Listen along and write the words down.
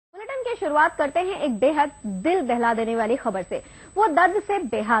की शुरुआत करते हैं एक बेहद दिल दहला देने वाली खबर से। वो दर्द से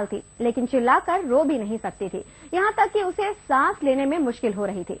बेहाल थी, लेकिन चिल्लाकर रो भी नहीं सकती थी। यहाँ तक कि उसे सांस लेने में मुश्किल हो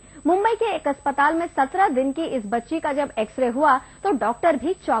रही थी। मुंबई के एक अस्पताल में 17 दिन की इस बच्ची का जब एक्सरे हुआ तो डॉक्टर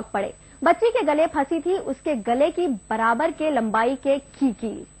भी चौंक पड़े। बच्ची के गले फंसी थी उसके गले की बराबर के लंबाई के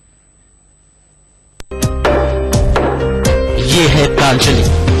कील। ये है प्रांजलि,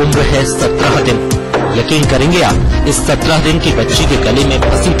 उम्र है 17 दिन। यकीन करेंगे आप, इस 17 दिन की बच्ची के गले में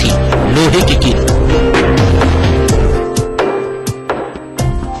फंसी थी लोहे की कील।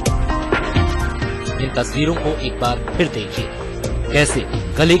 इन तस्वीरों को एक बार फिर देखिए, कैसे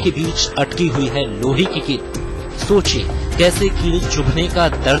गले के बीच अटकी हुई है लोहे की कील। सोचिए कैसे कील चुभने का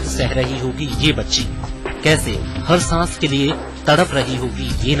दर्द सह रही होगी ये बच्ची, कैसे हर सांस के लिए तड़प रही होगी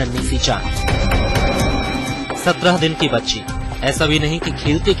ये नन्ही सी जान। 17 दिन की बच्ची, ऐसा भी नहीं कि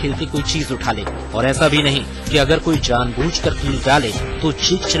खेलते खेलते कोई चीज उठा ले, और ऐसा भी नहीं कि अगर कोई जानबूझकर कील डाले तो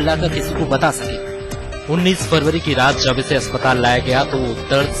चीख चिल्लाकर किसी को बता सके। 19 फरवरी की रात जब इसे अस्पताल लाया गया तो वो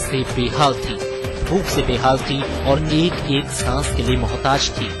दर्द से बेहाल थी, भूख से बेहाल थी और एक एक सांस के लिए मोहताज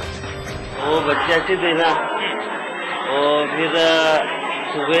थी। वो बच्चा अच्छी थी ना, और फिर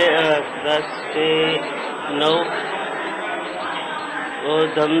सुबह 10 से 9 वो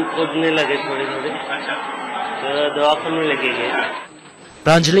दम उठने लगे थोड़े थोड़े, तो दवाखाने लेके गए।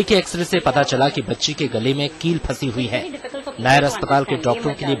 प्रांजलि के एक्सरे से पता चला कि बच्ची के गले में कील फंसी हुई है। नायर अस्पताल के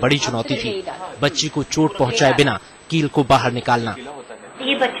डॉक्टरों के लिए बड़ी चुनौती थी बच्ची को चोट पहुंचाए बिना कील को बाहर निकालना।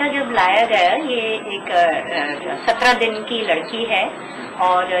 ये बच्चा जब लाया गया, ये एक 17 दिन की लड़की है,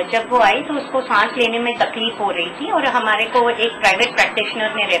 और जब वो आई तो उसको सांस लेने में तकलीफ हो रही थी, और हमारे को एक प्राइवेट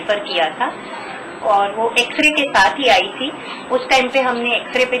प्रैक्टिशनर ने रेफर किया था, और वो एक्सरे के साथ ही आई थी। उस टाइम पे हमने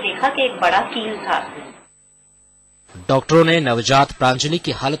एक्सरे पे देखा कि एक बड़ा कील था। डॉक्टरों ने नवजात प्रांजलि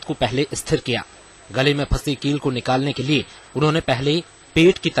की हालत को पहले स्थिर किया। गले में फंसी कील को निकालने के लिए उन्होंने पहले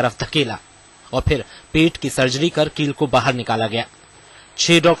पेट की तरफ धकेला और फिर पेट की सर्जरी कर कील को बाहर निकाला गया।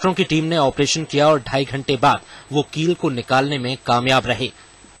 6 डॉक्टरों की टीम ने ऑपरेशन किया और 2.5 घंटे बाद वो कील को निकालने में कामयाब रहे।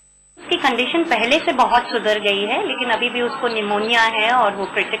 उसकी कंडीशन पहले से बहुत सुधर गई है, लेकिन अभी भी उसको निमोनिया है और वो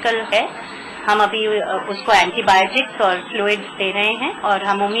क्रिटिकल है। हम अभी उसको एंटीबायोटिक्स और फ्लूइड्स दे रहे हैं, और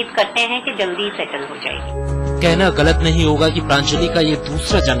हम उम्मीद करते हैं कि जल्दी सेटल हो जाएगी। कहना गलत नहीं होगा कि प्रांजलि का ये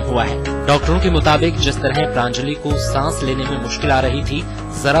दूसरा जन्म हुआ है। डॉक्टरों के मुताबिक जिस तरह प्रांजलि को सांस लेने में मुश्किल आ रही थी,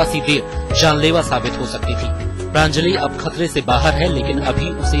 जरा सी देर जानलेवा साबित हो सकती थी। प्रांजलि अब खतरे से बाहर है, लेकिन अभी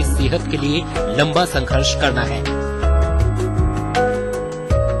उसे सेहत के लिए लंबा संघर्ष करना है।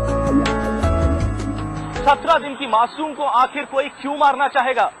 17 दिन की मासूम को आखिर कोई क्यों मारना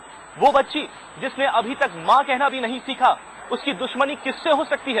चाहेगा? वो बच्ची जिसने अभी तक माँ कहना भी नहीं सीखा, उसकी दुश्मनी किससे हो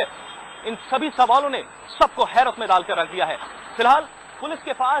सकती है? इन सभी सवालों ने सबको हैरत में डालकर रख दिया है। फिलहाल पुलिस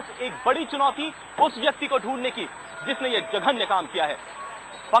के पास एक बड़ी चुनौती उस व्यक्ति को ढूंढने की जिसने ये जघन्य काम किया है।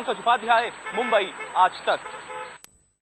 पंकज उपाध्याय, मुंबई, आज तक।